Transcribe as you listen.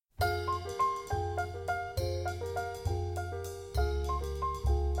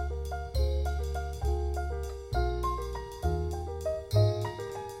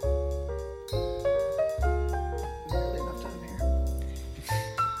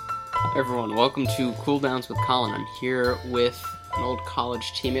Everyone, welcome to Cool Downs with Colin. I'm here with an old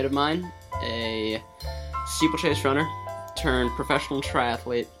college teammate of mine, a steeplechase runner, turned professional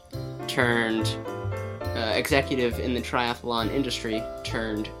triathlete, turned executive in the triathlon industry,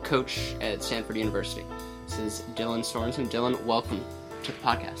 turned coach at Stanford University. This is Dylan Sorensen. Dylan, welcome to the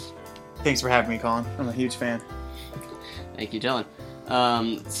podcast. Thanks for having me, Colin. I'm a huge fan. Thank you, Dylan.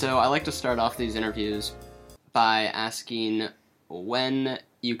 So I like to start off these interviews by asking when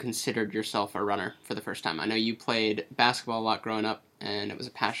you considered yourself a runner for the first time. I know you played basketball a lot growing up, and it was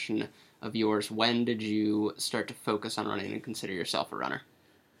a passion of yours. When did you start to focus on running and consider yourself a runner?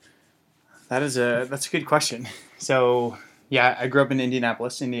 That's a good question. So, yeah, I grew up in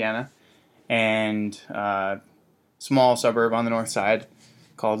Indianapolis, Indiana, and a small suburb on the north side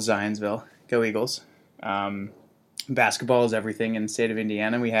called Zionsville. Go Eagles. Basketball is everything in the state of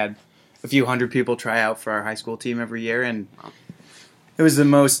Indiana. We had a few hundred people try out for our high school team every year, and it was the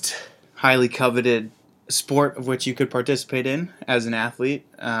most highly coveted sport of which you could participate in as an athlete,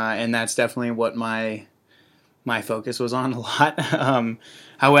 and that's definitely what my focus was on a lot.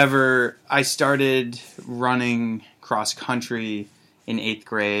 However, I started running cross country in 8th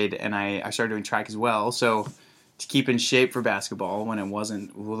grade, and I started doing track as well. So to keep in shape for basketball when it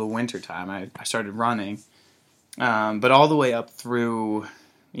wasn't the winter time, I started running. But all the way up through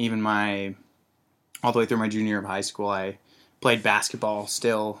all the way through my junior year of high school, I played basketball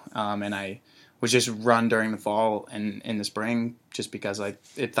still, and I was just run during the fall and in the spring just because I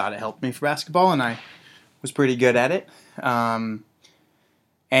thought it helped me for basketball, and I was pretty good at it. And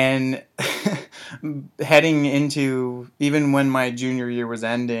heading into, even when my junior year was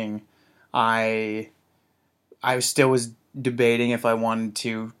ending, I still was debating if I wanted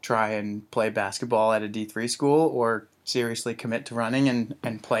to try and play basketball at a D3 school or seriously commit to running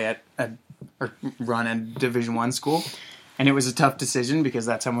and play or run at a Division I school. And it was a tough decision because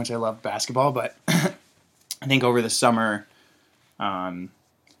that's how much I love basketball. But I think over the summer,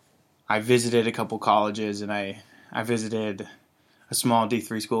 I visited a couple colleges, and I visited a small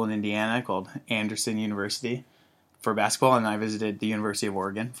D3 school in Indiana called Anderson University for basketball, and I visited the University of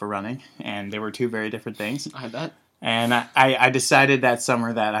Oregon for running. And they were two very different things. I bet. And I decided that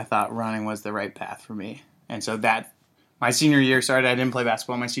summer that I thought running was the right path for me. And so that my senior year started. I didn't play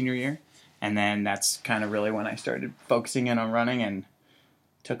basketball my senior year. And then that's kind of really when I started focusing in on running and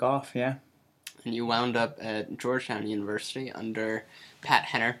took off, yeah. And you wound up at Georgetown University under Pat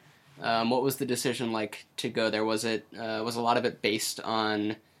Henner. What was the decision like to go there? Was a lot of it based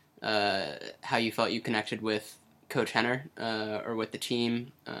on how you felt you connected with Coach Henner or with the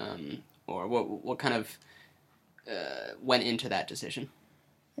team? Or what kind of went into that decision?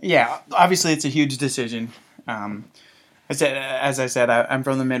 Yeah, obviously it's a huge decision. As I said, I'm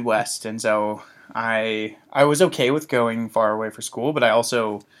from the Midwest, and so I was okay with going far away for school, but I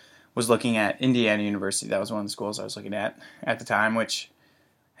also was looking at Indiana University. That was one of the schools I was looking at the time, which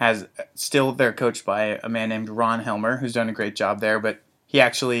has still, they're coached by a man named Ron Helmer, who's done a great job there, but he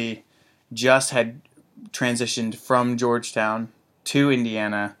actually just had transitioned from Georgetown to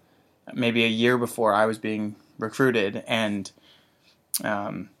Indiana maybe a year before I was being recruited, and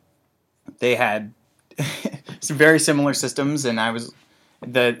they had some very similar systems, and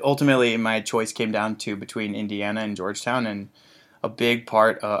ultimately my choice came down to between Indiana and Georgetown, and a big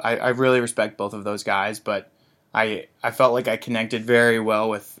part, I really respect both of those guys, but I felt like I connected very well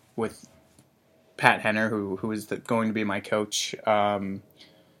with Pat Henner, who is going to be my coach.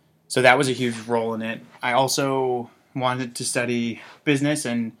 So that was a huge role in it. I also wanted to study business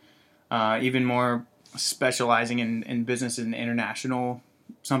and even more specializing in business and international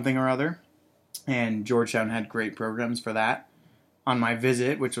something or other. And Georgetown had great programs for that. On my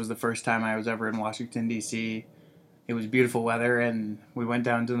visit, which was the first time I was ever in Washington, D.C., it was beautiful weather, and we went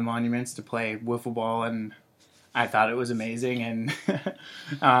down to the monuments to play wiffle ball, and I thought it was amazing,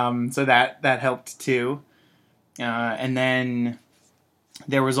 and so that helped too. And then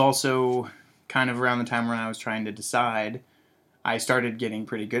there was also, kind of around the time when I was trying to decide, I started getting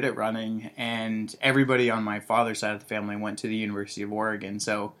pretty good at running, and everybody on my father's side of the family went to the University of Oregon,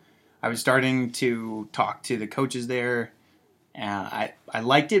 so I was starting to talk to the coaches there. I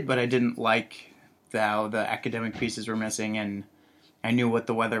liked it, but I didn't like how the academic pieces were missing, and I knew what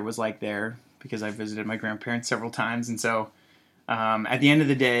the weather was like there because I visited my grandparents several times. And so at the end of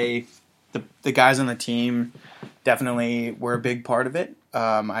the day, the guys on the team definitely were a big part of it.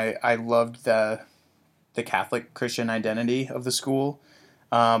 I loved the Catholic Christian identity of the school,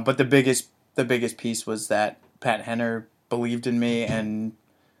 but the biggest piece was that Pat Henner believed in me, and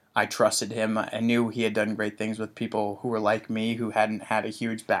I trusted him. I knew he had done great things with people who were like me, who hadn't had a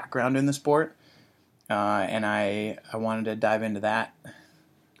huge background in the sport, and I wanted to dive into that.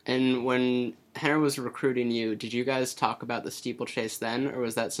 And when Henner was recruiting you, did you guys talk about the steeplechase then, or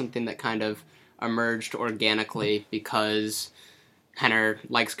was that something that kind of emerged organically because Henner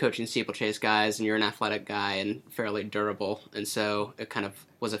likes coaching steeplechase guys and you're an athletic guy and fairly durable, and so it kind of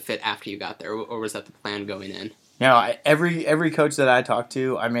was a fit after you got there, or was that the plan going in? No, every coach that I talked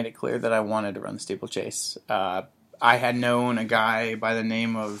to, I made it clear that I wanted to run the steeplechase. I had known a guy by the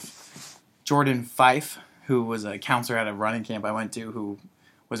name of Jordan Fife, who was a counselor at a running camp I went to, who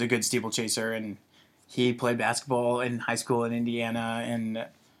was a good steeplechaser, and he played basketball in high school in Indiana. And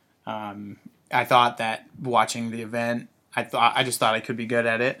I thought that watching the event, I just thought I could be good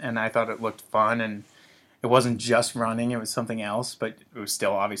at it, and I thought it looked fun. And it wasn't just running; it was something else, but it was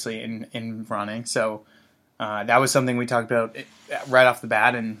still obviously in running. So that was something we talked about right off the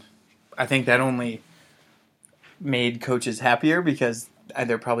bat, and I think that only made coaches happier because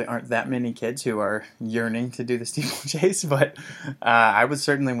there probably aren't that many kids who are yearning to do the steeplechase, but I was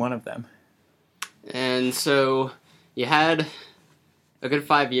certainly one of them. And so you had a good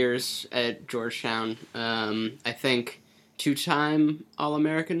 5 years at Georgetown. I think 2-time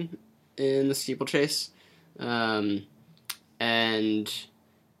All-American in the steeplechase. And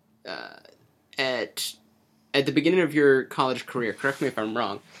at the beginning of your college career, correct me if I'm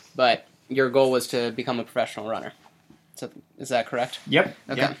wrong, but your goal was to become a professional runner. So, is that correct? Yep.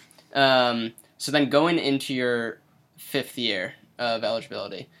 Okay. Yep. So then going into your 5th year of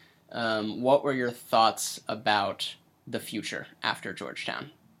eligibility, what were your thoughts about the future after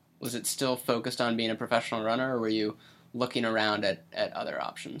Georgetown? Was it still focused on being a professional runner, or were you looking around at other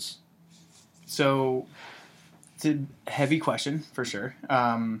options? So it's a heavy question for sure.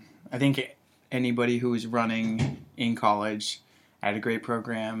 I think anybody who is running in college at a great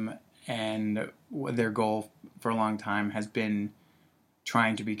program and their goal for a long time has been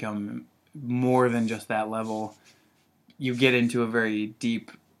trying to become more than just that level, you get into a very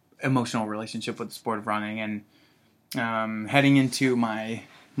deep emotional relationship with the sport of running. And heading into my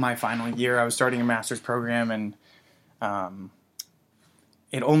final year, I was starting a master's program, and I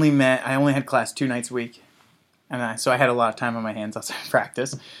only had class 2 nights a week, and so I had a lot of time on my hands outside of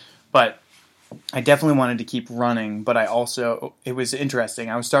practice. But I definitely wanted to keep running, but it was interesting.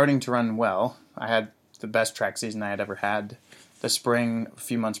 I was starting to run well. I had the best track season I had ever had the spring a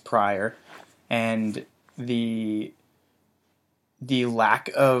few months prior, and the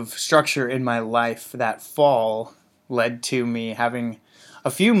lack of structure in my life that fall led to me having a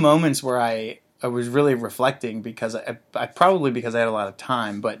few moments where I was really reflecting because because I had a lot of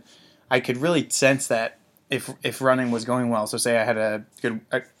time, but I could really sense that if running was going well, so say I had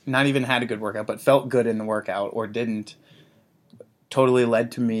not even had a good workout, but felt good in the workout or didn't, totally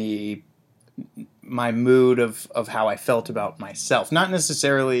led to me, my mood of how I felt about myself. Not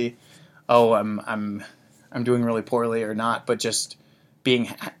necessarily, I'm doing really poorly or not, but just being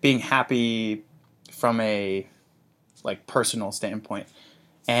happy from a personal standpoint.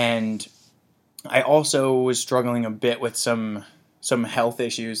 And I also was struggling a bit with some health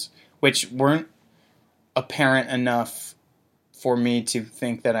issues, which weren't apparent enough for me to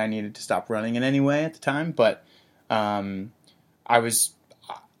think that I needed to stop running in any way at the time. But I was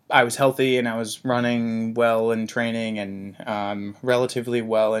healthy, and I was running well in training, and relatively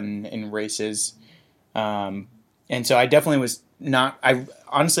well in races. And so I definitely was not. I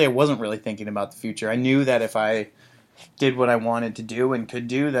wasn't really thinking about the future. I knew that if I did what I wanted to do and could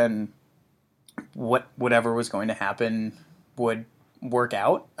do, then whatever was going to happen would work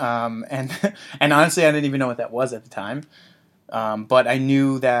out. And honestly, I didn't even know what that was at the time. But I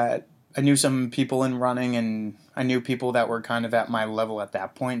knew some people in running, and I knew people that were kind of at my level at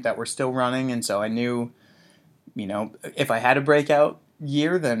that point that were still running. And so I knew, if I had a breakout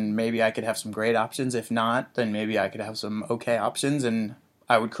year, then maybe I could have some great options. If not, then maybe I could have some okay options, and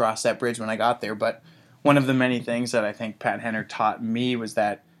I would cross that bridge when I got there. But one of the many things that I think Pat Henner taught me was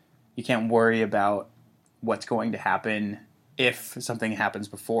that you can't worry about what's going to happen if something happens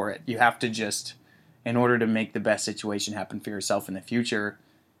before it. You have to just, in order to make the best situation happen for yourself in the future,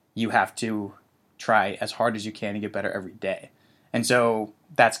 you have to try as hard as you can to get better every day. And so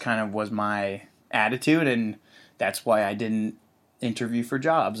that's kind of was my attitude, and that's why I didn't interview for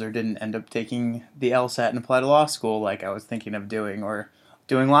jobs or didn't end up taking the LSAT and apply to law school like I was thinking of doing, or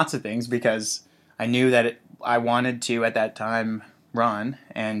doing lots of things, because I knew that I wanted to, at that time, run.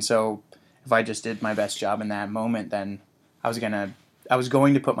 And so if I just did my best job in that moment, then I was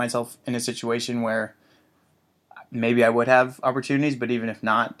going to put myself in a situation where maybe I would have opportunities, but even if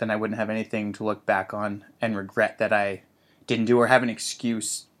not, then I wouldn't have anything to look back on and regret that I didn't do, or have an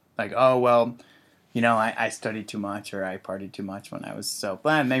excuse like, oh, well, I studied too much, or I partied too much when I was so,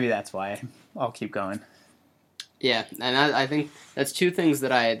 maybe that's why I'll keep going. Yeah, and I think that's two things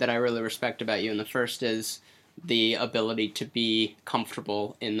that I really respect about you. And the first is the ability to be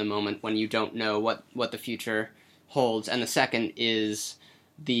comfortable in the moment when you don't know what the future holds, and the second is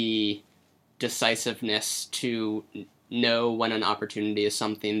the decisiveness to know when an opportunity is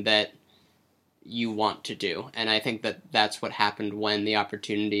something that you want to do. And I think that that's what happened when the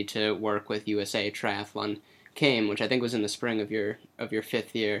opportunity to work with USA Triathlon came, which I think was in the spring of your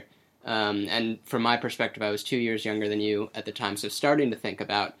fifth year. And from my perspective, I was 2 years younger than you at the time, so starting to think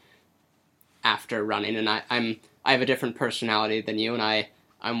about after running. And I have a different personality than you, and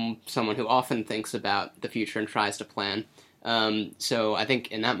I'm someone who often thinks about the future and tries to plan. So I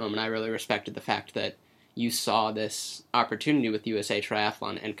think in that moment, I really respected the fact that you saw this opportunity with USA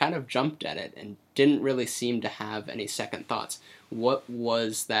Triathlon and kind of jumped at it and didn't really seem to have any second thoughts. What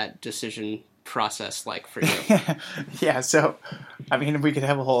was that decision process like for you? Yeah, so, I mean, we could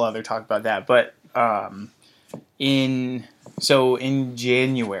have a whole other talk about that, but in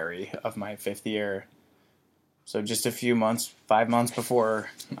January of my fifth year, so just a few months, 5 months before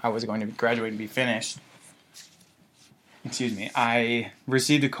I was going to graduate and be finished, I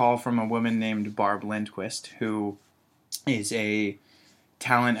received a call from a woman named Barb Lindquist, who is a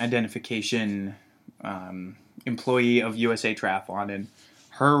talent identification employee of USA Triathlon, and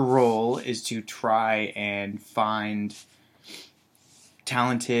her role is to try and find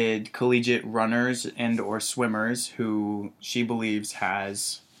talented collegiate runners and or swimmers who she believes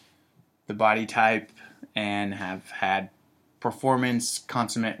has the body type and have had performance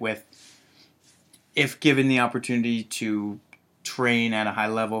consummate with, if given the opportunity to train at a high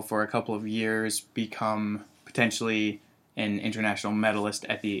level for a couple of years, become potentially an international medalist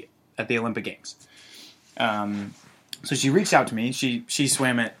at the Olympic Games. So she reached out to me. She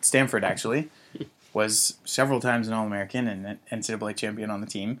swam at Stanford, actually, was several times an All-American and an NCAA champion on the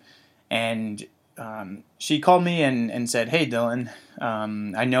team. And she called me and said, "Hey, Dylan,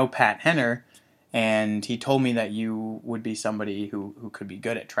 I know Pat Henner, and he told me that you would be somebody who could be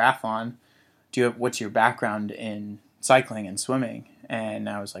good at triathlon. What's your background in cycling and swimming?" And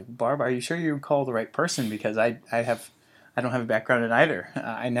I was like, "Barb, are you sure you called the right person? Because I don't have a background in either.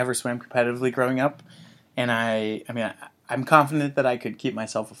 I never swam competitively growing up, and I'm confident that I could keep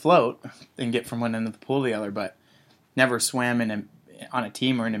myself afloat and get from one end of the pool to the other, but never swam on a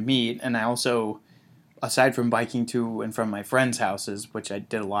team or in a meet. And I also, aside from biking to and from my friends' houses, which I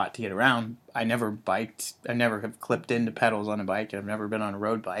did a lot to get around, I never biked. I never have clipped into pedals on a bike. I've never been on a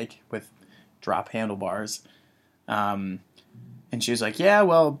road bike with drop handlebars." And she was like, "Yeah,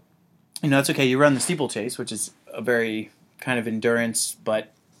 well, that's okay. You run the steeplechase, which is a very kind of endurance,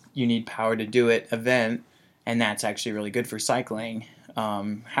 but you need power to do it event, and that's actually really good for cycling.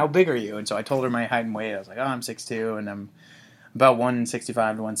 How big are you?" And so I told her my height and weight. I was like, "Oh, I'm 6'2", and I'm about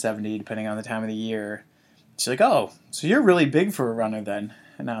 165 to 170, depending on the time of the year." She's like, "Oh, so you're really big for a runner then?"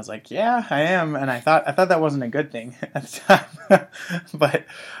 And I was like, "Yeah, I am." And I thought that wasn't a good thing at the time, but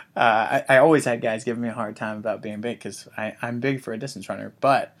I always had guys giving me a hard time about being big because I'm big for a distance runner.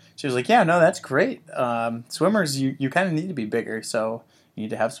 But she was like, "Yeah, no, that's great. Swimmers, you kind of need to be bigger, so you need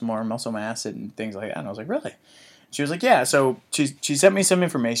to have some more muscle mass and things like that." And I was like, "Really?" She was like, "Yeah." So she sent me some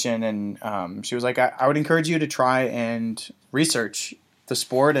information, and she was like, I would encourage you to try and research the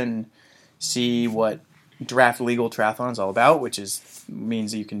sport and see what draft legal triathlon is all about, which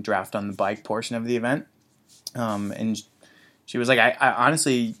means that you can draft on the bike portion of the event. And she was like, I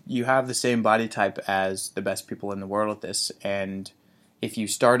honestly, you have the same body type as the best people in the world at this, and if you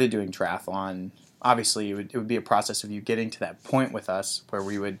started doing triathlon, obviously it would be a process of you getting to that point with us where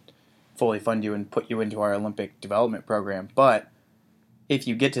we would fully fund you and put you into our Olympic development program. But if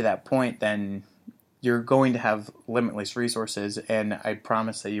you get to that point, then you're going to have limitless resources, and I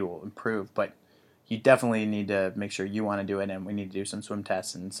promise that you will improve. But you definitely need to make sure you want to do it, and we need to do some swim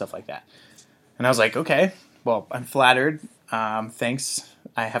tests and stuff like that." And I was like, "Okay, well, I'm flattered. Thanks.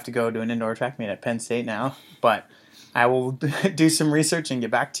 I have to go to an indoor track meet at Penn State now, but I will do some research and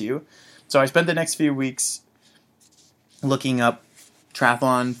get back to you." So I spent the next few weeks looking up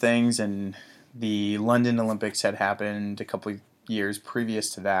triathlon things, and the London Olympics had happened a couple of years previous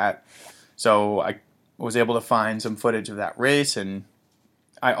to that. So I was able to find some footage of that race, and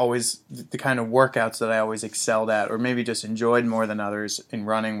the kind of workouts that I always excelled at, or maybe just enjoyed more than others in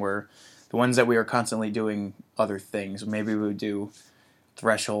running, were the ones that we were constantly doing other things. Maybe we would do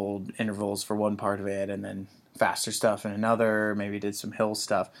threshold intervals for one part of it, and then faster stuff in another, maybe did some hill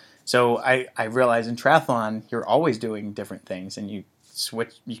stuff. So I realized in triathlon, you're always doing different things, and you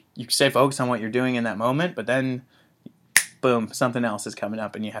stay focused on what you're doing in that moment, but then, boom, something else is coming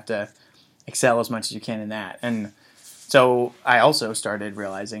up, and you have to excel as much as you can in that. And So I also started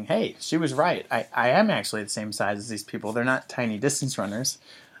realizing, hey, she was right. I am actually the same size as these people. They're not tiny distance runners.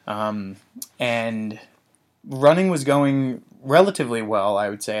 And running was going relatively well, I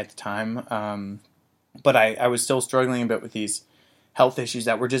would say, at the time. But I was still struggling a bit with these health issues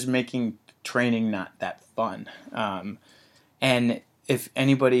that were just making training not that fun. And if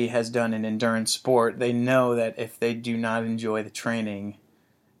anybody has done an endurance sport, they know that if they do not enjoy the training,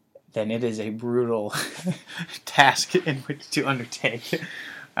 then it is a brutal task in which to undertake.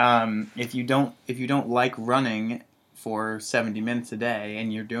 If you don't like running for 70 minutes a day,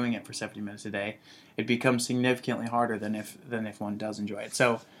 and you're doing it for 70 minutes a day, it becomes significantly harder than if one does enjoy it.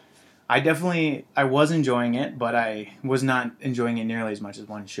 So I was enjoying it, but I was not enjoying it nearly as much as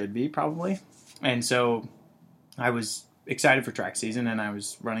one should be, probably. And so I was excited for track season, and I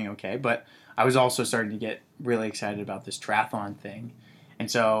was running okay, but I was also starting to get really excited about this triathlon thing. And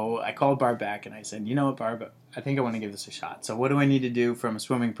so I called Barb back and I said, you know what, Barb, I think I want to give this a shot. So what do I need to do from a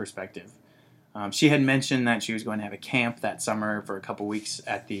swimming perspective? She had mentioned that she was going to have a camp that summer for a couple weeks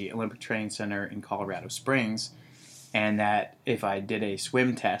at the Olympic Training Center in Colorado Springs, and that if I did a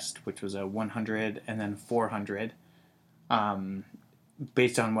swim test, which was a 100 and then 400,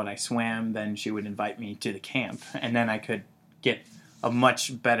 based on what I swam, then she would invite me to the camp, and then I could get a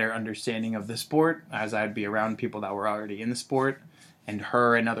much better understanding of the sport, as I'd be around people that were already in the sport, and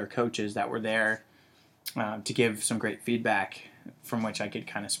her and other coaches that were there to give some great feedback from which I could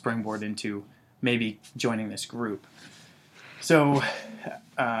kind of springboard into maybe joining this group. So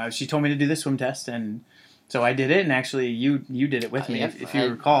she told me to do the swim test, and so I did it, and actually you did it with me, if you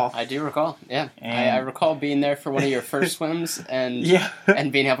recall. I do recall, yeah. I recall being there for one of your first swims and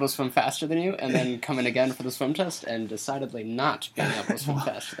and being able to swim faster than you, and then coming again for the swim test and decidedly not being able to swim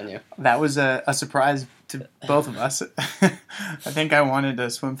faster than you. That was a surprise to both of us. I think I wanted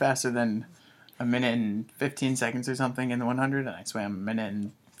to swim faster than a minute and 15 seconds or something in the 100, and I swam a minute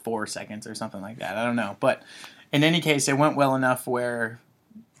and 4 seconds or something like that. I don't know. But in any case, it went well enough where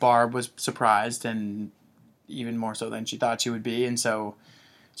Barb was surprised, and even more so than she thought she would be. And so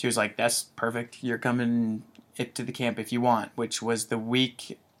she was like, that's perfect. You're coming to the camp if you want, which was the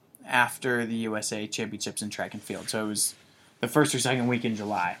week after the USA Championships in track and field. So it was the first or second week in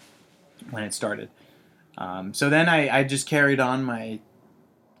July when it started. So then I just carried on my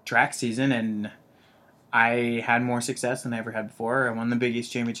track season, and I had more success than I ever had before. I won the Big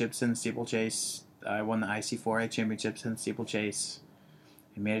East Championships in the steeplechase. I won the IC4A Championships in the steeplechase.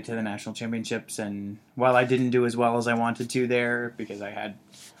 I made it to the national championships, and while I didn't do as well as I wanted to there because I had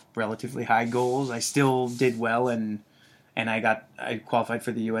relatively high goals, I still did well, and I qualified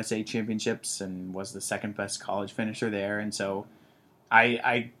for the USA Championships and was the second best college finisher there. And so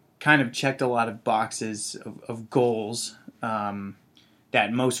I kind of checked a lot of boxes of goals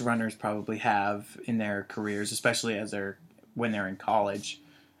that most runners probably have in their careers, especially when they're in college.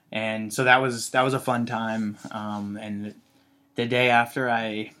 And so that was a fun time. And the day after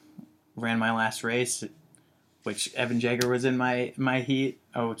I ran my last race, which Evan Jager was in my heat,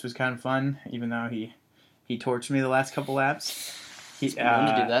 which was kind of fun, even though he torched me the last couple laps. It's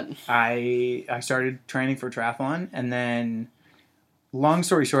fun to do that. I started training for triathlon, and then, long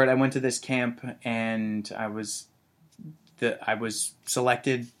story short, I went to this camp, and I was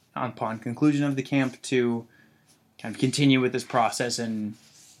selected upon conclusion of the camp to kind of continue with this process. And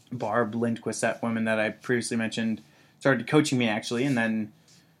Barb Lindquist, that woman that I previously mentioned, started coaching me, actually, and then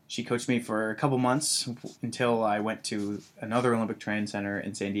she coached me for a couple months until I went to another Olympic Training Center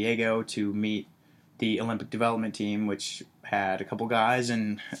in San Diego to meet the Olympic development team, which had a couple guys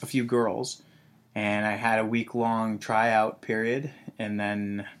and a few girls. And I had a week-long tryout period, and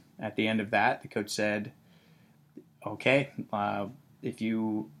then at the end of that, the coach said, okay, if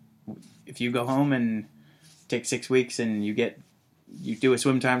you go home and take 6 weeks and you do a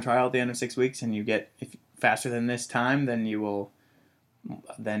swim time trial at the end of 6 weeks and you get faster than this time, then you'll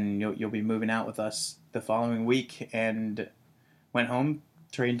be moving out with us the following week. And went home,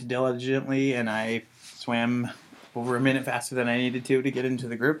 trained diligently, and I swam over a minute faster than I needed to get into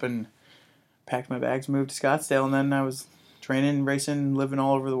the group, and packed my bags, moved to Scottsdale, and then I was training, racing, living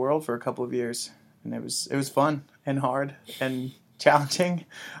all over the world for a couple of years. And it was fun and hard and challenging,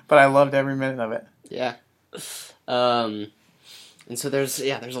 but I loved every minute of it. Yeah. And so there's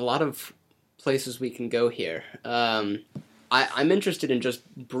a lot of places we can go here. I'm interested in just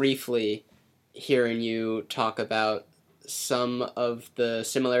briefly hearing you talk about some of the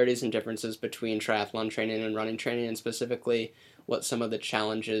similarities and differences between triathlon training and running training, and specifically what some of the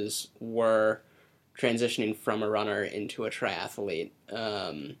challenges were transitioning from a runner into a triathlete,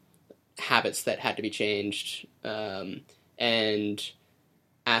 habits that had to be changed, and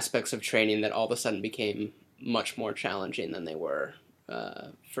aspects of training that all of a sudden became much more challenging than they were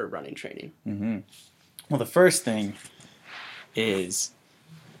for running training. Mm-hmm. Well, the first thing is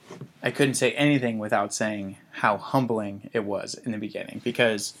I couldn't say anything without saying how humbling it was in the beginning,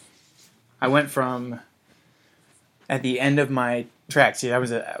 because I went from, at the end of my track, see, I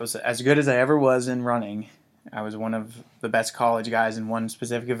was as good as I ever was in running. I was one of the best college guys in one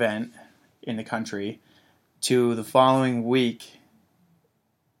specific event in the country, to the following week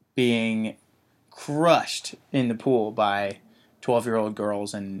being crushed in the pool by 12-year-old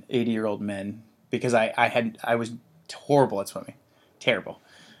girls and 80-year-old men, because I was horrible at swimming. Terrible.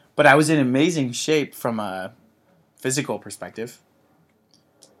 But I was in amazing shape from a physical perspective.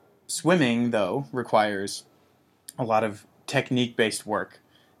 Swimming, though, requires a lot of technique-based work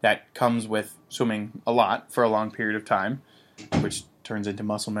that comes with swimming a lot for a long period of time, which turns into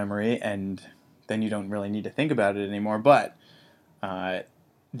muscle memory, and then you don't really need to think about it anymore. But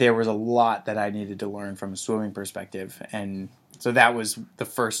there was a lot that I needed to learn from a swimming perspective, and so that was the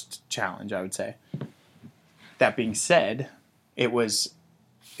first challenge, I would say. That being said, it was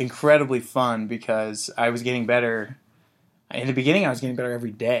incredibly fun because I was getting better. In the beginning, I was getting better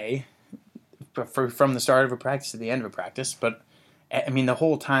every day, from the start of a practice to the end of a practice. But I mean, the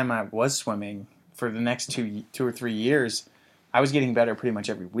whole time I was swimming for the next 2 or 3 years, I was getting better pretty much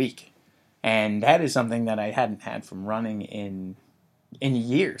every week, and that is something that I hadn't had from running in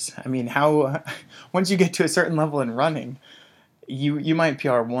years. I mean, how once you get to a certain level in running, you might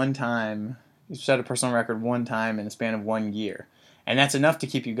PR one time, you set a personal record one time in the span of 1 year. And that's enough to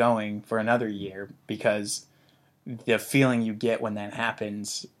keep you going for another year, because the feeling you get when that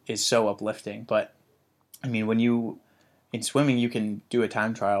happens is so uplifting. But, I mean, in swimming, you can do a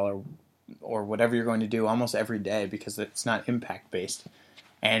time trial or whatever you're going to do almost every day, because it's not impact-based.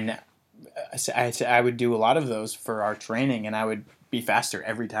 And I would do a lot of those for our training, and I would be faster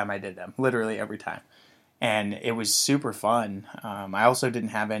every time I did them, literally every time. And it was super fun. I also didn't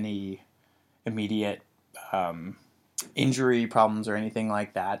have any immediate injury problems or anything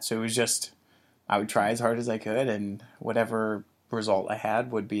like that. So it was just, I would try as hard as I could, and whatever result I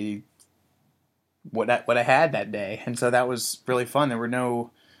had would be what I had that day. And so that was really fun. There were no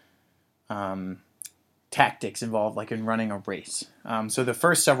tactics involved like in running a race. So the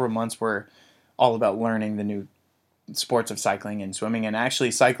first several months were all about learning the new sports of cycling and swimming. And actually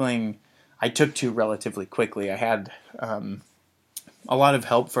cycling, I took to relatively quickly. I had a lot of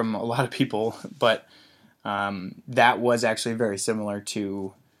help from a lot of people, but that was actually very similar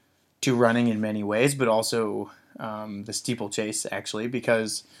to running in many ways, but also the steeplechase, actually,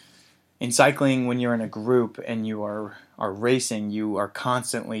 because in cycling, when you're in a group and you are racing, you are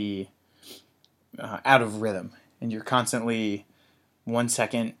constantly out of rhythm, and you're constantly, 1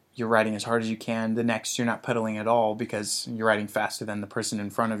 second you're riding as hard as you can, the next you're not pedaling at all because you're riding faster than the person in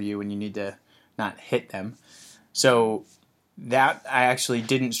front of you and you need to not hit them. So that I actually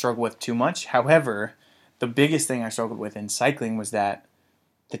didn't struggle with too much. However, the biggest thing I struggled with in cycling was that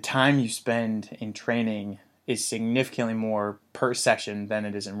the time you spend in training is significantly more per session than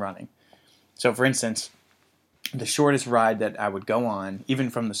it is in running. So for instance, the shortest ride that I would go on, even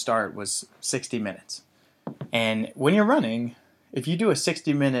from the start, was 60 minutes. And when you're running, if you do a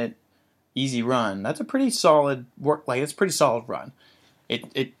 60-minute easy run, that's a pretty solid work. Like, it's a pretty solid run.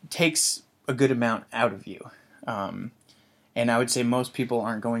 It takes a good amount out of you. And I would say most people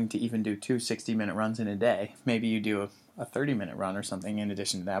aren't going to even do 2 60-minute runs in a day. Maybe you do a 30-minute run or something in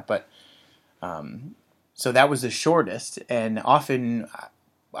addition to that. But so that was the shortest, and often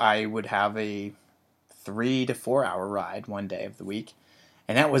I would have a 3 to 4 hour ride one day of the week,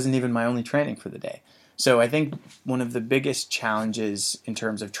 and that wasn't even my only training for the day. So I think one of the biggest challenges in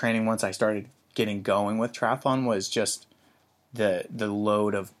terms of training once I started getting going with triathlon was just the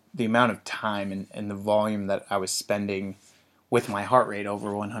load of the amount of time and the volume that I was spending with my heart rate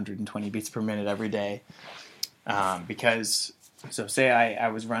over 120 beats per minute every day. Because, so say I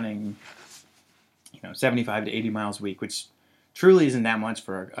was running, 75 to 80 miles a week, which truly isn't that much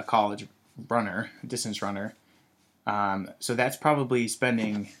for a college runner, distance runner. So that's probably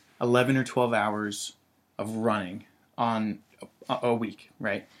spending 11 or 12 hours of running on a week,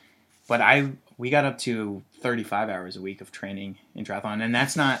 right? But we got up to 35 hours a week of training in triathlon, and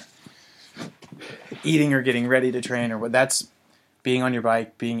that's not eating or getting ready to train, or what. That's being on your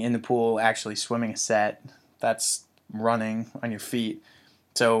bike, being in the pool, actually swimming a set. That's running on your feet.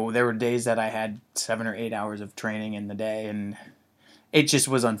 So there were days that I had 7 or 8 hours of training in the day, and it just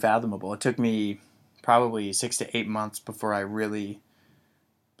was unfathomable. It took me probably 6 to 8 months before I really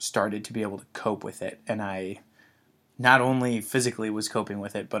started to be able to cope with it. And I not only physically was coping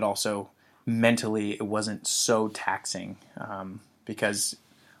with it, but also mentally it wasn't so taxing, because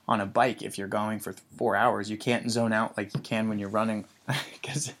on a bike, if you're going for 4 hours, you can't zone out like you can when you're running,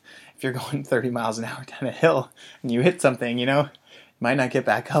 because if you're going 30 miles an hour down a hill and you hit something, you might not get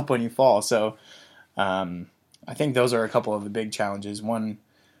back up when you fall. So I think those are a couple of the big challenges. One,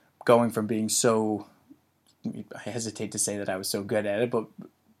 going from being so, I hesitate to say that I was so good at it, but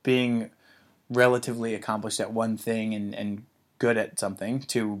being relatively accomplished at one thing and good at something,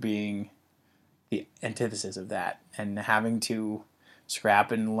 to being the antithesis of that and having to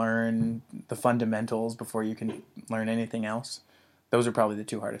scrap and learn the fundamentals before you can learn anything else. Those are probably the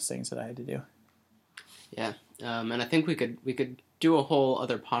two hardest things that I had to do. Yeah, and I think we could do a whole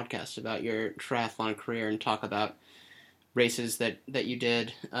other podcast about your triathlon career and talk about races that you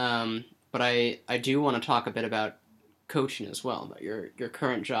did. But I do want to talk a bit about coaching as well, about your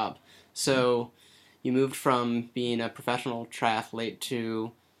current job. So you moved from being a professional triathlete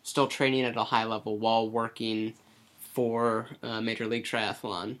to still training at a high level while working for Major League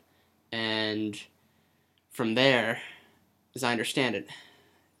Triathlon. And from there, as I understand it,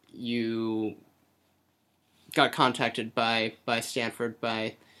 you got contacted by Stanford,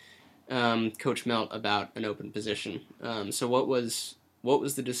 by Coach Milt, about an open position. So what was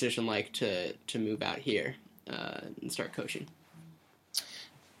the decision like to move out here and start coaching?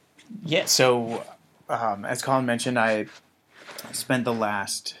 Yeah, so as Colin mentioned, I spent the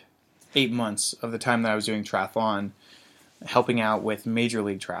last 8 months of the time that I was doing triathlon helping out with Major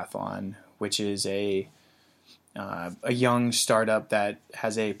League Triathlon, which is a young startup that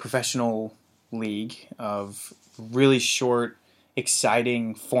has a professional league of really short,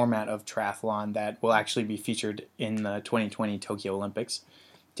 exciting format of triathlon that will actually be featured in the 2020 Tokyo Olympics.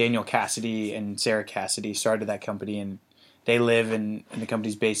 Daniel Cassidy and Sarah Cassidy started that company, and they live and the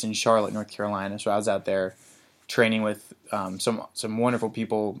company's based in Charlotte, North Carolina. So I was out there training with some wonderful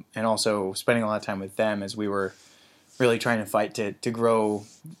people, and also spending a lot of time with them as we were really trying to fight to grow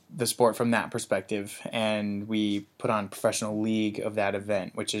the sport from that perspective. And we put on a professional league of that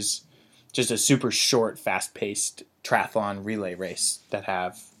event, which is just a super short, fast-paced triathlon relay race that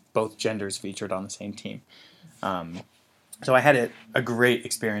have both genders featured on the same team. So I had a great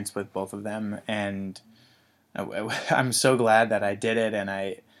experience with both of them, and I'm so glad that I did it, and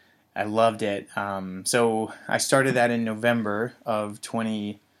I loved it. So I started that in November of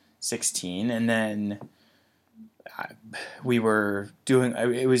 2016, and then we were doing.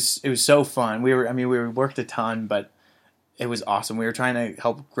 It was so fun. We worked a ton, but it was awesome. We were trying to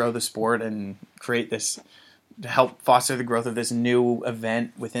help grow the sport and create this, to help foster the growth of this new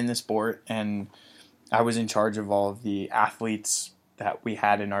event within the sport. And I was in charge of all of the athletes that we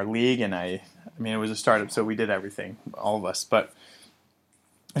had in our league, and it was a startup, so we did everything, all of us. But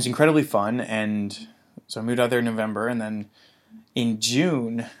it was incredibly fun, and so I moved out there in November, and then in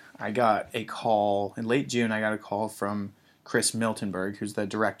June, I got a call. In late June, I got a call from Chris Miltenberg, who's the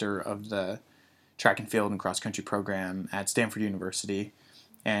director of the track and field and cross-country program at Stanford University,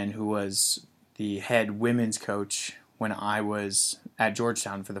 and who was the head women's coach when I was at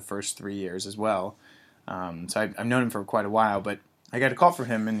Georgetown for the first 3 years as well. So I've known him for quite a while, but I got a call from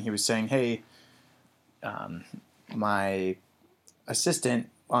him, and he was saying, hey, my assistant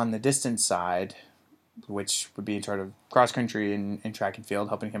on the distance side, which would be in charge of cross-country and track and field,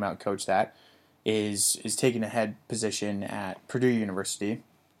 helping him out coach that, is taking a head position at Purdue University,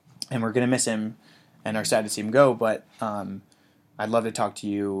 and we're going to miss him and are sad to see him go, but I'd love to talk to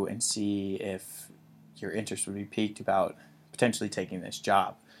you and see if your interest would be piqued about potentially taking this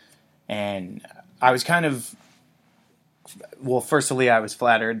job. And I was kind of, well, firstly, I was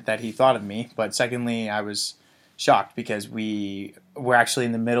flattered that he thought of me, but secondly, I was shocked because we were actually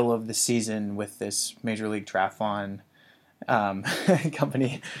in the middle of the season with this Major League Triathlon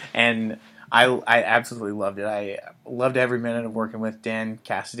company, and I absolutely loved it. I loved every minute of working with Dan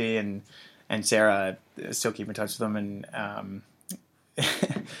Cassidy and Sarah. I still keep in touch with them, and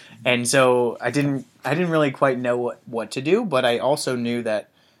and so I didn't really quite know what to do, but I also knew that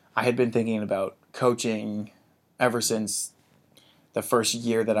I had been thinking about coaching ever since the first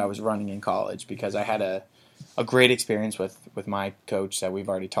year that I was running in college, because I had a great experience with my coach that we've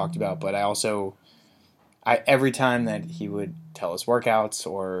already talked about, but every time that he would tell us workouts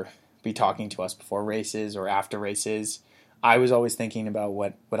or be talking to us before races or after races, I was always thinking about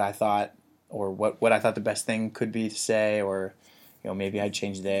what I thought, or what I thought the best thing could be to say, or maybe I'd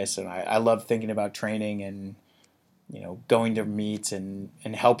change this. And I love thinking about training and going to meets and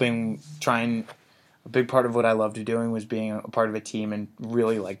helping, trying. A big part of what I loved doing was being a part of a team and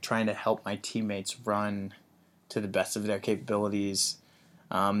really trying to help my teammates run to the best of their capabilities.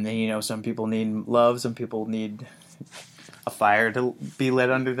 And some people need love, some people need a fire to be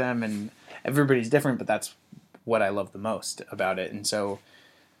lit under them, and everybody's different, but that's what I love the most about it. And so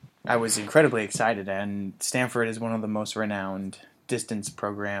I was incredibly excited, and Stanford is one of the most renowned distance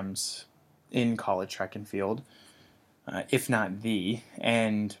programs in college track and field, if not the.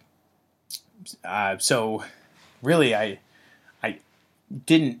 And so, really, I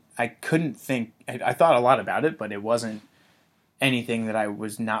I couldn't think. I thought a lot about it, but it wasn't anything that I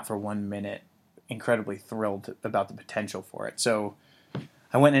was not for 1 minute incredibly thrilled about the potential for it. So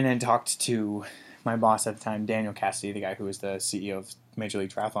I went in and talked to my boss at the time, Daniel Cassidy, the guy who was the CEO of Major League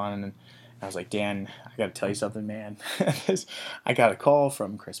Triathlon, and I was like, Dan, I got to tell you something, man. I got a call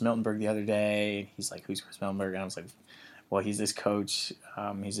from Chris Miltenberg the other day. He's like, who's Chris Miltenberg? And I was like, well, he's this coach.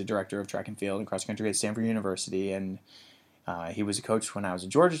 He's a director of track and field and cross country at Stanford University, and he was a coach when I was at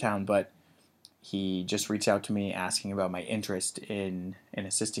Georgetown, but he just reached out to me asking about my interest in an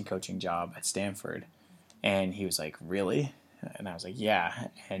assistant coaching job at Stanford. And he was like, really? And I was like, yeah.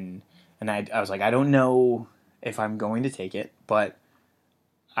 And I was like, I don't know if I'm going to take it, but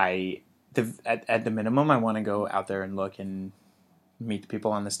at the minimum, I want to go out there and look and meet the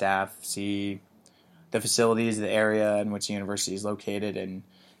people on the staff, see the facilities, the area in which the university is located, and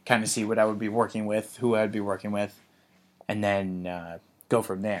kind of see what I would be working with, who I'd be working with, and then go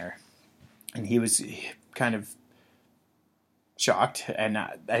from there. And he was kind of shocked, and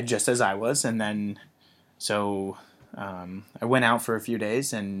just as I was. And then so I went out for a few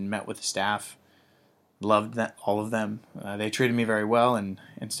days and met with the staff. Loved all of them. They treated me very well, and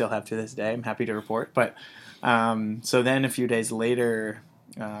still have to this day. I'm happy to report. But so then a few days later,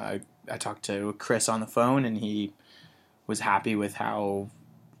 I talked to Chris on the phone, and he was happy with how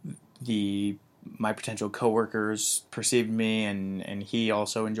my potential coworkers perceived me, and he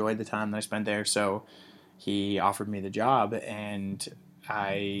also enjoyed the time that I spent there. So he offered me the job, and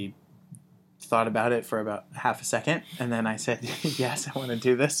I thought about it for about half a second, and then I said, yes, I want to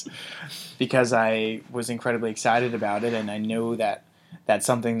do this, because I was incredibly excited about it, and I know that that's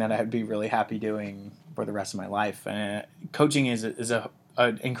something that I'd be really happy doing for the rest of my life. Coaching is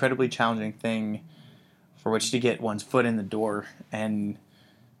an incredibly challenging thing for which to get one's foot in the door, and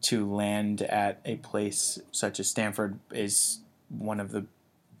to land at a place such as Stanford is one of the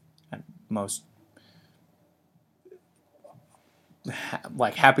most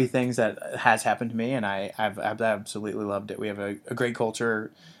happy things that has happened to me, and I've absolutely loved it. We have a great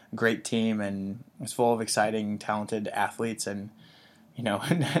culture, a great team, and it's full of exciting, talented athletes, and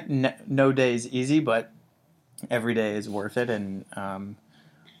no day is easy, but every day is worth it, and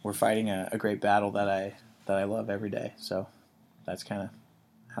we're fighting a great battle that I love every day. So that's kind of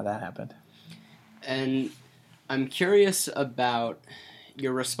how that happened. And I'm curious about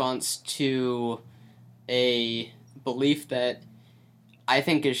your response to a belief that I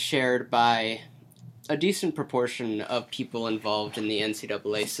think is shared by a decent proportion of people involved in the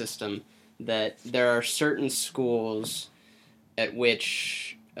NCAA system, that there are certain schools at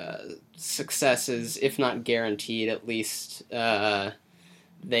which success is, if not guaranteed, at least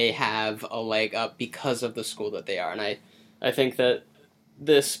they have a leg up because of the school that they are. And I think that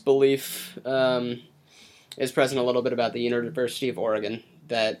this belief is present a little bit about the University of Oregon,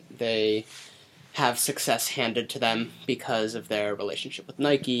 that they have success handed to them because of their relationship with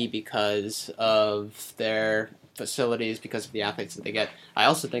Nike, because of their facilities, because of the athletes that they get. I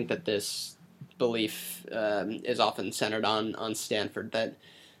also think that this belief is often centered on Stanford, that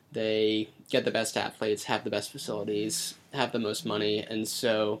they get the best athletes, have the best facilities, have the most money, and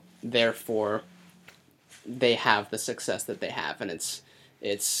so therefore they have the success that they have, and it's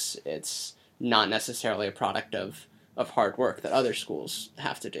not necessarily a product of hard work that other schools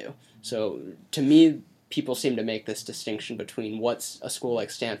have to do. So to me, people seem to make this distinction between what a school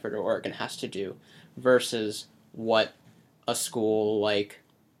like Stanford or Oregon has to do versus what a school like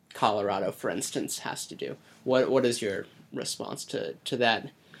Colorado, for instance, has to do. What is your response to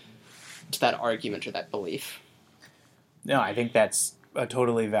that argument or that belief? No, I think that's a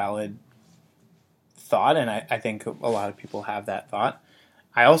totally valid thought, and I think a lot of people have that thought.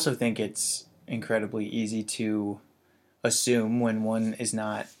 I also think it's incredibly easy to assume when one is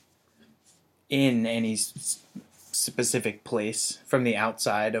not in any specific place from the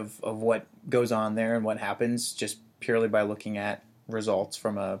outside of what goes on there and what happens, just purely by looking at results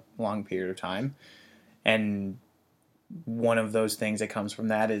from a long period of time. And one of those things that comes from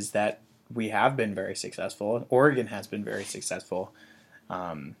that is that we have been very successful. Oregon has been very successful.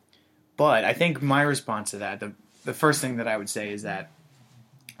 But I think my response to that, the first thing that I would say is that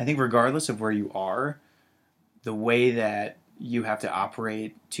I think regardless of where you are, the way that you have to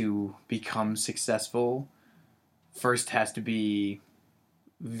operate to become successful first has to be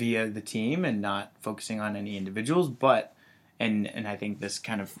via the team and not focusing on any individuals. But, and I think this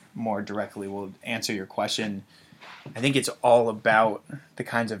kind of more directly will answer your question, I think it's all about the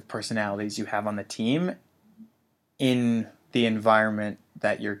kinds of personalities you have on the team in the environment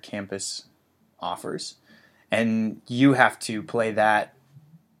that your campus offers. And you have to play that.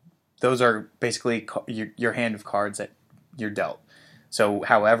 Those are basically your hand of cards that you're dealt. So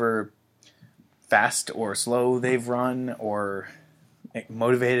however fast or slow they've run or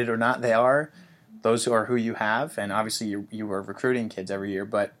motivated or not they are, those are who you have. And obviously you are recruiting kids every year,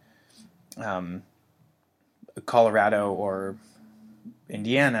 but Colorado or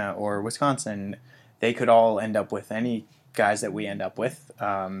Indiana or Wisconsin, they could all end up with any guys that we end up with.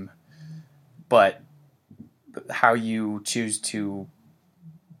 But how you choose to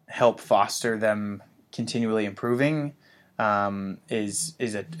help foster them continually improving is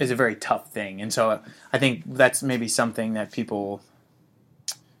a very tough thing. And so I think that's maybe something that people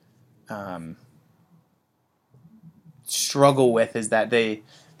struggle with, is that they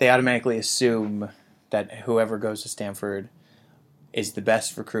automatically assume that whoever goes to Stanford is the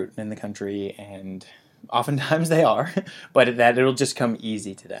best recruit in the country, and oftentimes they are, but that it'll just come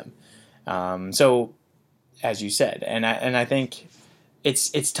easy to them. So, as you said, and I think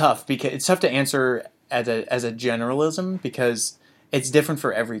it's tough because it's tough to answer as a generalism, because it's different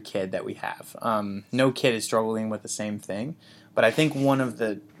for every kid that we have. No kid is struggling with the same thing, but I think one of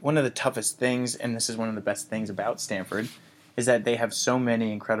the toughest things, and this is one of the best things about Stanford, is that they have so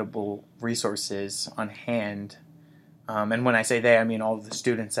many incredible resources on hand. And when I say they, I mean all of the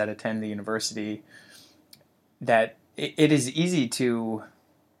students that attend the university, that it is easy to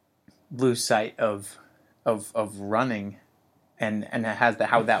lose sight of running and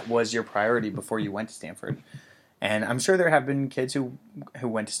how that was your priority before you went to Stanford. And I'm sure there have been kids who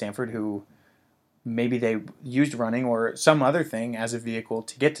went to Stanford who maybe they used running or some other thing as a vehicle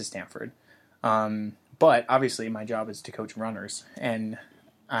to get to Stanford. But obviously my job is to coach runners, and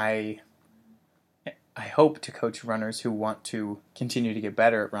I hope to coach runners who want to continue to get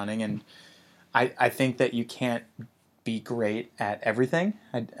better at running. And I think that you can't be great at everything.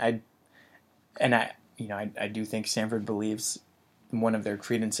 I do think Stanford believes one of their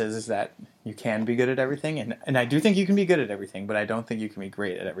credences is that you can be good at everything. And I do think you can be good at everything, but I don't think you can be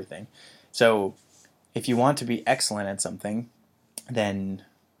great at everything. So if you want to be excellent at something, then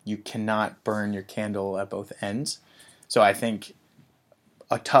you cannot burn your candle at both ends. So I think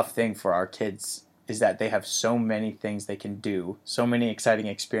a tough thing for our kids is that they have so many things they can do, so many exciting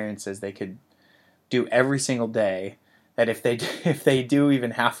experiences they could do every single day, that if they do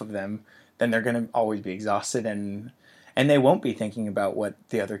even half of them, then they're going to always be exhausted, and they won't be thinking about what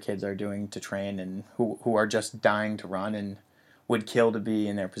the other kids are doing to train, and who are just dying to run and would kill to be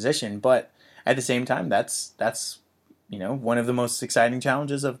in their position. But at the same time, that's one of the most exciting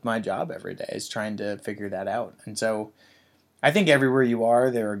challenges of my job every day, is trying to figure that out. And so I think everywhere you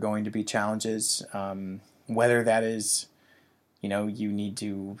are, there are going to be challenges, whether that is, you need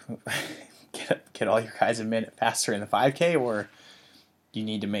to get all your guys a minute faster in the 5K, or you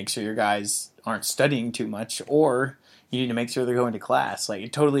need to make sure your guys aren't studying too much, or you need to make sure they're going to class. Like,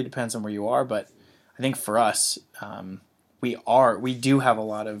 it totally depends on where you are. But I think for us, we do have a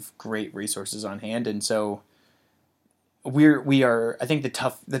lot of great resources on hand. And so we are, I think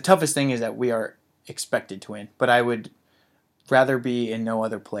the toughest thing is that we are expected to win, but I would rather be in no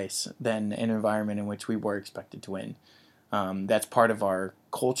other place than an environment in which we were expected to win. That's part of our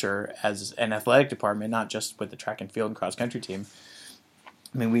culture as an athletic department, not just with the track and field and cross country team.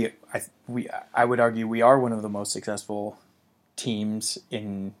 I mean, I would argue we are one of the most successful teams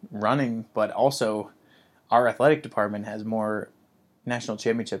in running, but also our athletic department has more national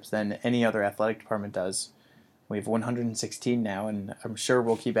championships than any other athletic department does. We have 116 now, and I'm sure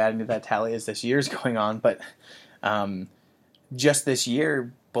we'll keep adding to that tally as this year's going on. But just this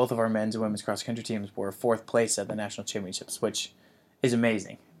year, both of our men's and women's cross country teams were fourth place at the national championships, which is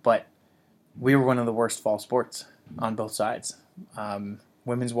amazing. But we were one of the worst fall sports on both sides.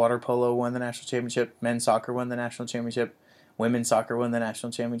 Women's water polo won the national championship. Men's soccer won the national championship. Women's soccer won the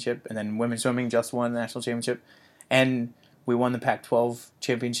national championship. And then women's swimming just won the national championship. And we won the Pac-12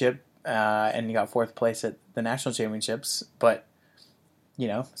 championship and got fourth place at the national championships. But,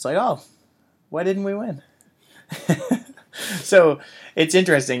 it's like, oh, why didn't we win? So it's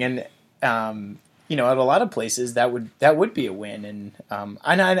interesting. And, at a lot of places that would be a win. And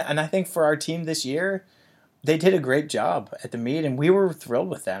I think for our team this year, they did a great job at the meet, and we were thrilled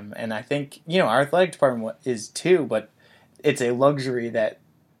with them. And I think, our athletic department is too, but it's a luxury that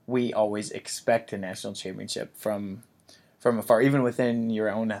we always expect a national championship from afar, even within your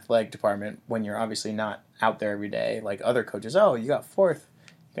own athletic department, when you're obviously not out there every day. Like other coaches, oh, you got fourth.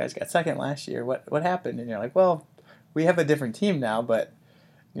 You guys got second last year. What happened? And you're like, well, we have a different team now, but,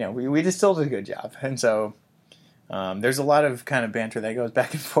 we just still did a good job. And so There's a lot of kind of banter that goes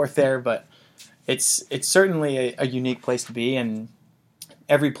back and forth there, but it's certainly a unique place to be, and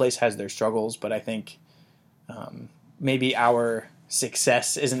every place has their struggles, but I think maybe our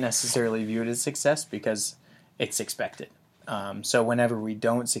success isn't necessarily viewed as success because it's expected. So whenever we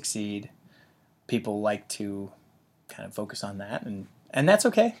don't succeed, people like to kind of focus on that, and that's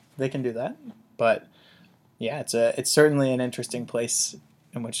okay. They can do that. But yeah, it's certainly an interesting place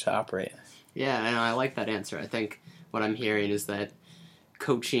in which to operate. Yeah, and I like that answer. I think what I'm hearing is that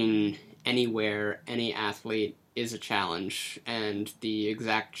coaching anywhere, any athlete, is a challenge, and the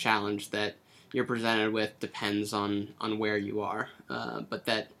exact challenge that you're presented with depends on where you are. But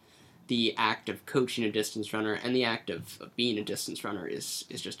that the act of coaching a distance runner and the act of being a distance runner is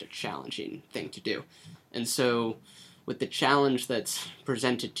just a challenging thing to do. And so with the challenge that's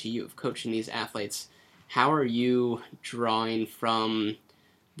presented to you of coaching these athletes, how are you drawing from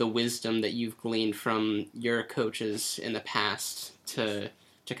the wisdom that you've gleaned from your coaches in the past to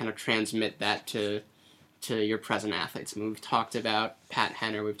kind of transmit that to your present athletes? I mean, we've talked about Pat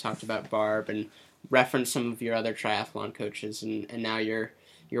Henner, we've talked about Barb, and referenced some of your other triathlon coaches, and now you're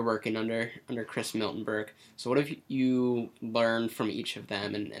working under Chris Miltenberg. So what have you learned from each of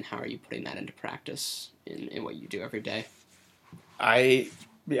them, and how are you putting that into practice in what you do every day?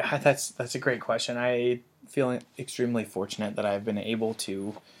 That's a great question. I feel extremely fortunate that I've been able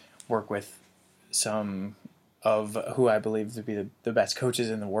to work with some of who I believe to be the best coaches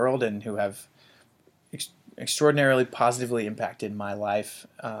in the world and who have extraordinarily positively impacted my life.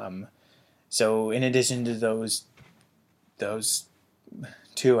 So in addition to those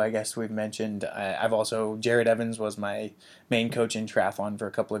two, I guess we've mentioned, I've also, Jared Evans was my main coach in triathlon for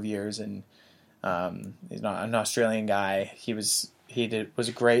a couple of years, and he's not an Australian guy. He was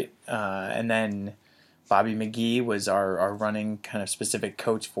great. And then Bobby McGee was our running kind of specific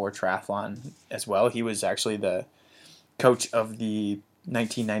coach for triathlon as well. He was actually the coach of the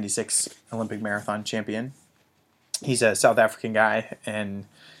 1996 Olympic marathon champion. He's a South African guy and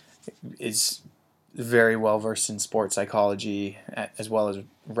is very well versed in sports psychology as well as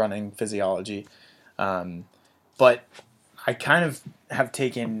running physiology. But I kind of have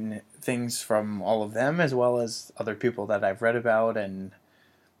taken things from all of them as well as other people that I've read about and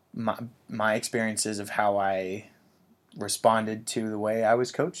my experiences of how I responded to the way I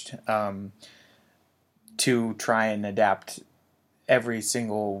was coached, to try and adapt every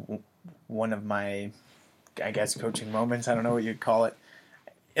single one of my, I guess, coaching moments, I don't know what you'd call it,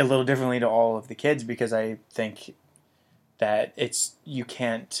 a little differently to all of the kids, because I think that you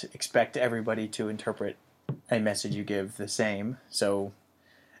can't expect everybody to interpret a message you give the same. So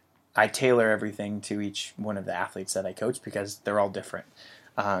I tailor everything to each one of the athletes that I coach because they're all different.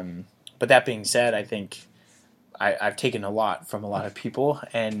 But that being said, I think I've taken a lot from a lot of people,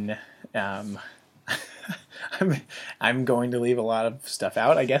 and I'm going to leave a lot of stuff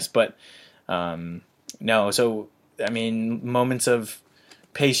out, I guess. But no, so I mean, moments of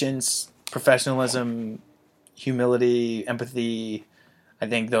patience, professionalism, humility, empathy, I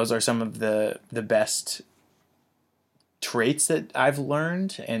think those are some of the best traits that I've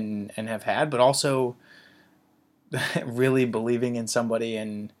learned and have had, but also really believing in somebody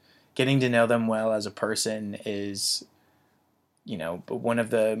and getting to know them well as a person is, one of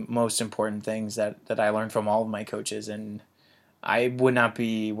the most important things that I learned from all of my coaches. And I would not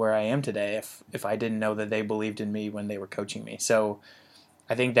be where I am today if I didn't know that they believed in me when they were coaching me. So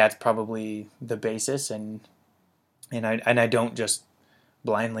I think that's probably the basis, and I don't just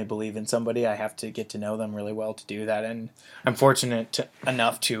blindly believe in somebody. I have to get to know them really well to do that, and I'm fortunate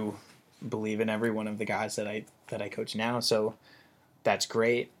enough to believe in every one of the guys that I coach now. So that's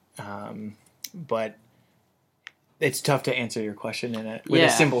great, but it's tough to answer your question with a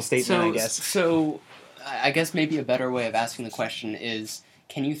simple statement, I guess. So I guess maybe a better way of asking the question is,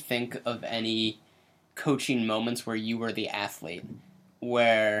 can you think of any coaching moments where you were the athlete,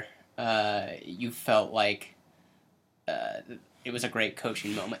 where you felt like it was a great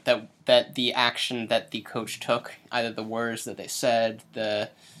coaching moment, that the action that the coach took, either the words that they said,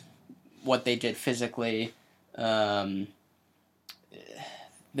 what they did physically, their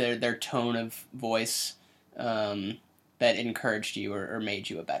tone of voice, that encouraged you or made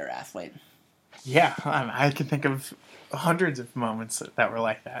you a better athlete? Yeah, I can think of hundreds of moments that were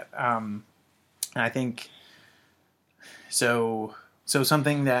like that. And I think so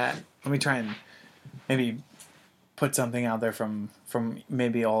something that, let me try and maybe put something out there from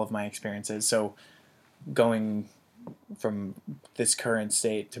maybe all of my experiences. So going from this current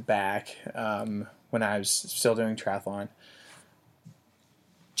state to back, when I was still doing triathlon,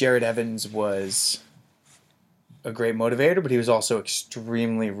 Jared Evans was a great motivator, but he was also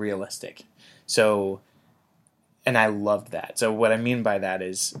extremely realistic. So and I loved that. So what I mean by that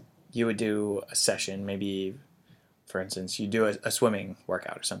is you would do a session, maybe, for instance, you do a swimming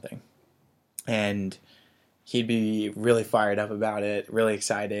workout or something, and he'd be really fired up about it, really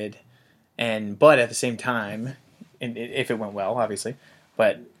excited, but at the same time, and if it went well, obviously,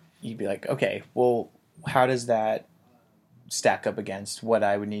 but you'd be like, okay, well, how does that stack up against what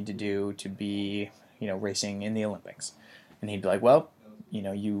I would need to do to be, racing in the Olympics? And he'd be like, well,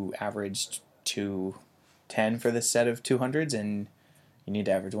 you averaged 210 for this set of 200s, and you need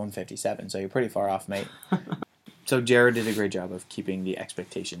to average 157, so you're pretty far off, mate. So Jared did a great job of keeping the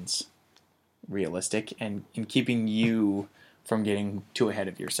expectations realistic and keeping you from getting too ahead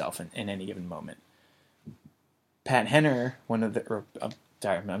of yourself in any given moment. Pat Henner,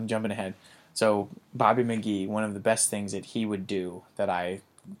 I'm jumping ahead. So Bobby McGee, one of the best things that he would do that I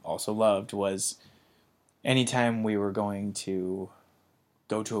also loved was anytime we were going to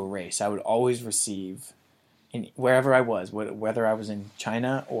go to a race, I would always receive, wherever I was, whether I was in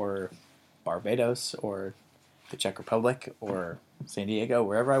China or Barbados or the Czech Republic or San Diego,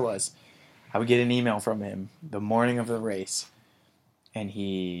 wherever I was, I would get an email from him the morning of the race, and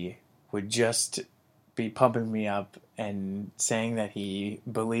he would just be pumping me up and saying that he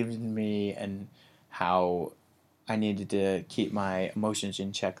believed in me and how I needed to keep my emotions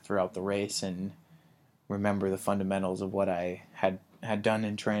in check throughout the race and remember the fundamentals of what I had done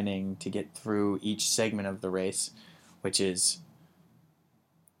in training to get through each segment of the race, which is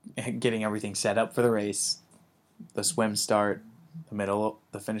getting everything set up for the race, the swim start,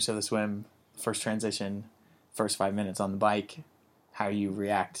 the finish of the swim, first transition, first 5 minutes on the bike, how you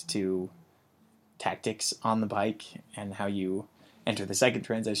react to tactics on the bike, and how you enter the second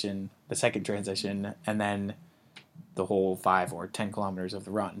transition, and then the whole 5 or 10 kilometers of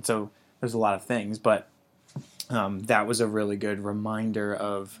the run. So there's a lot of things, but that was a really good reminder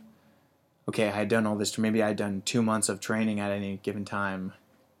of, okay, I had done all this, maybe I had done 2 months of training at any given time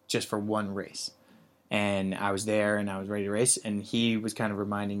just for one race. And I was there and I was ready to race, and he was kind of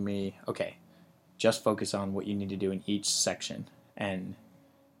reminding me, okay, just focus on what you need to do in each section. And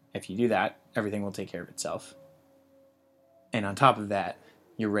if you do that, everything will take care of itself. And on top of that,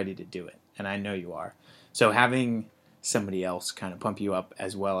 you're ready to do it. And I know you are. So having somebody else kind of pump you up,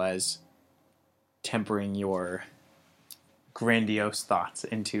 as well as tempering your grandiose thoughts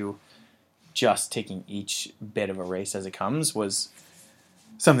into just taking each bit of a race as it comes, was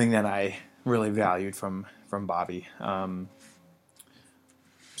something that I really valued from Bobby.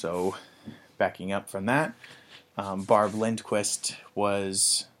 So backing up from that, Barb Lindquist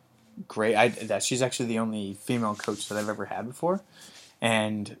was great. She's actually the only female coach that I've ever had before,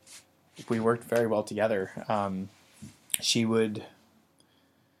 and we worked very well together. She would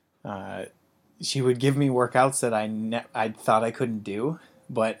give me workouts that I thought I couldn't do,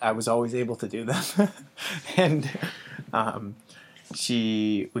 but I was always able to do them. And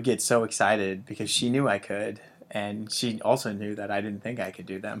she would get so excited because she knew I could, and she also knew that I didn't think I could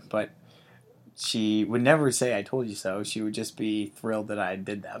do them, but she would never say I told you so. She would just be thrilled that I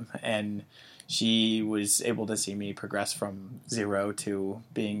did them, and she was able to see me progress from 0 to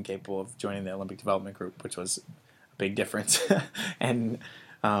being capable of joining the Olympic Development Group, which was a big difference. And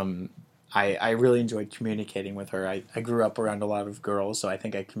I really enjoyed communicating with her. I grew up around a lot of girls, so I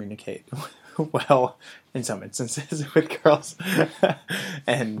think I communicate well in some instances with girls.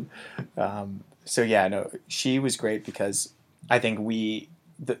 And so yeah, no, she was great because I think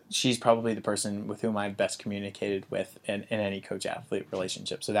she's probably the person with whom I best communicated with in any coach-athlete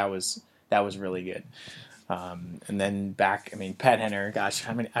relationship. So that was really good. And then Pat Henner, gosh,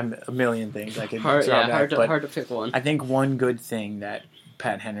 I'm a million things I could hard to pick one. I think one good thing that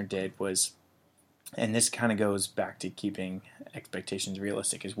Pat Henner did was, and this kind of goes back to keeping expectations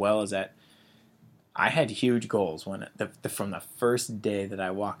realistic as well, is that I had huge goals from the first day that I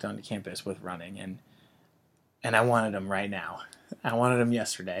walked onto campus with running, and I wanted them right now. I wanted them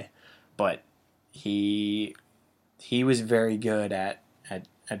yesterday, but he was very good at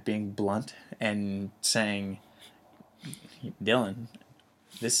being blunt and saying, Dylan,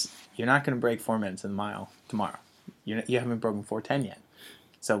 you're not going to break 4 minutes in the mile tomorrow. You haven't broken 4:10 yet.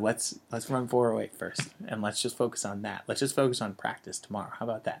 So let's run 4:08 first, and let's just focus on that. Let's just focus on practice tomorrow. How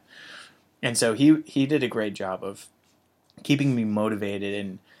about that? And so he did a great job of keeping me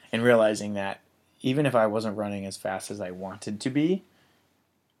motivated and realizing that even if I wasn't running as fast as I wanted to be,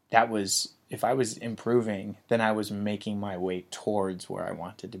 if I was improving, then I was making my way towards where I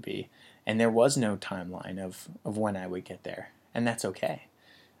wanted to be. And there was no timeline of when I would get there, and that's okay.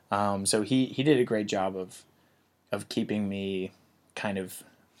 So he did a great job of keeping me kind of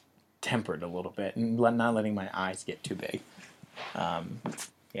tempered a little bit and not letting my eyes get too big.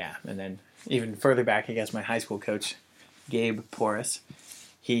 yeah, and then even further back, I guess my high school coach, Gabe Porras,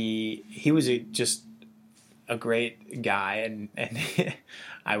 he was just a great guy, and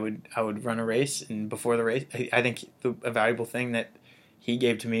I would run a race, and before the race, I think a valuable thing that he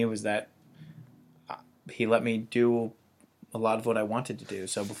gave to me was that he let me do a lot of what I wanted to do.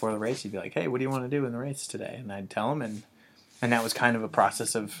 So before the race, he'd be like, "Hey, what do you want to do in the race today?" And I'd tell him, and that was kind of a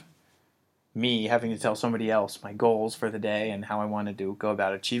process of me having to tell somebody else my goals for the day and how I wanted to go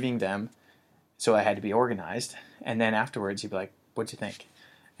about achieving them. So I had to be organized. And then afterwards, he'd be like, "What'd you think?"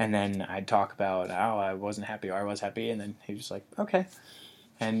 And then I'd talk about, "Oh, I wasn't happy," or "I was happy." And then he was just like, "Okay."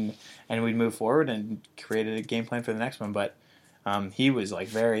 And we'd move forward and created a game plan for the next one. But he was like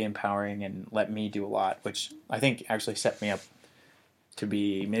very empowering and let me do a lot, which I think actually set me up to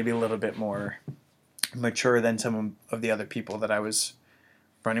be maybe a little bit more mature than some of the other people that I was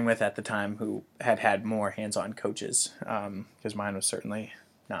running with at the time who had more hands-on coaches, because mine was certainly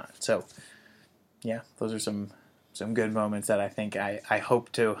not. So yeah, those are some good moments that I think I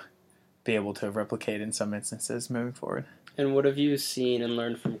hope to be able to replicate in some instances moving forward. And what have you seen and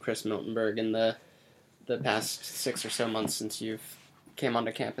learned from Chris Miltenberg in the past 6 or so months since you've came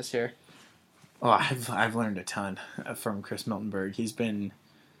onto campus here? Oh, I've learned a ton from Chris Miltenberg. He's been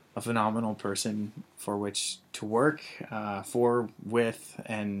a phenomenal person for which to work with,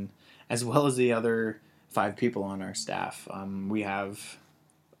 and as well as the other 5 people on our staff. We have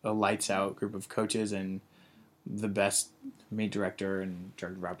a lights out group of coaches and the best meet director and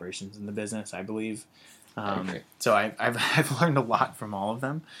director of operations in the business, I believe. So I've learned a lot from all of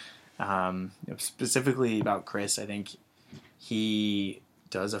them. Specifically about Chris, I think he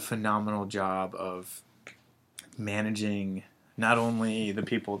does a phenomenal job of managing not only the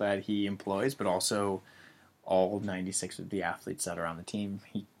people that he employs, but also all 96 of the athletes that are on the team.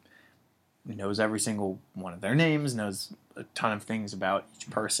 He knows every single one of their names, knows a ton of things about each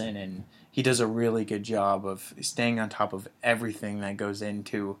person, and he does a really good job of staying on top of everything that goes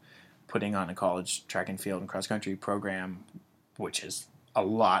into putting on a college track and field and cross country program, which is a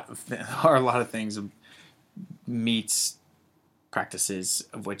lot of things, meets, practices,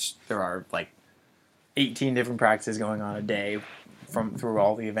 of which there are like 18 different practices going on a day through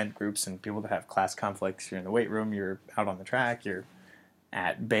all the event groups and people that have class conflicts. You're in the weight room, you're out on the track, you're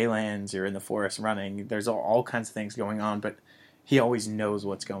at Baylands, you're in the forest running. There's all kinds of things going on, but he always knows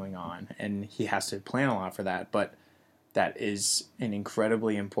what's going on, and he has to plan a lot for that. But that is an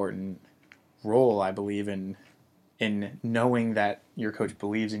incredibly important role, I believe, in knowing that your coach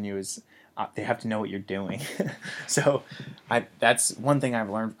believes in you. Is they have to know what you're doing. So that's one thing I've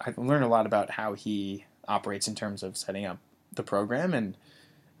learned. I've learned a lot about how he operates in terms of setting up the program,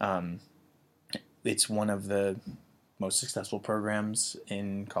 and it's one of the most successful programs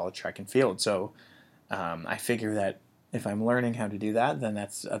in college track and field. So I figure that if I'm learning how to do that, then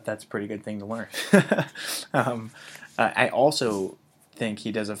that's a pretty good thing to learn. I also think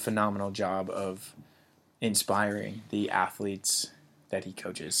he does a phenomenal job of inspiring the athletes that he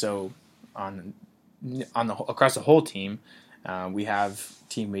coaches. So across the whole team, we have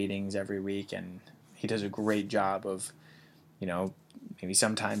team meetings every week, and he does a great job of, maybe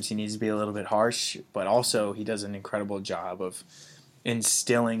sometimes he needs to be a little bit harsh, but also he does an incredible job of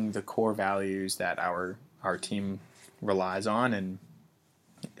instilling the core values that our team relies on and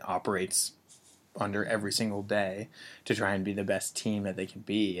operates under every single day to try and be the best team that they can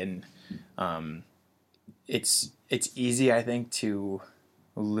be. And it's easy, I think, to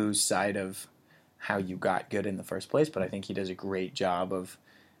lose sight of how you got good in the first place, but I think he does a great job of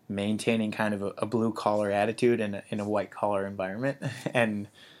maintaining kind of a blue-collar attitude in a white-collar environment, and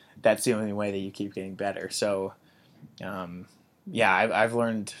that's the only way that you keep getting better. So, I've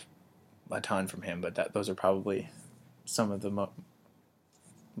learned a ton from him, but those are probably some of the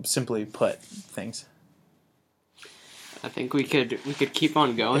simply put things. I think we could keep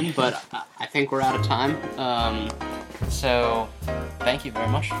on going, but I think we're out of time. So thank you very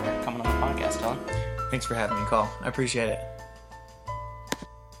much for coming on the podcast, Dylan. Thanks for having me, Cole. I appreciate it.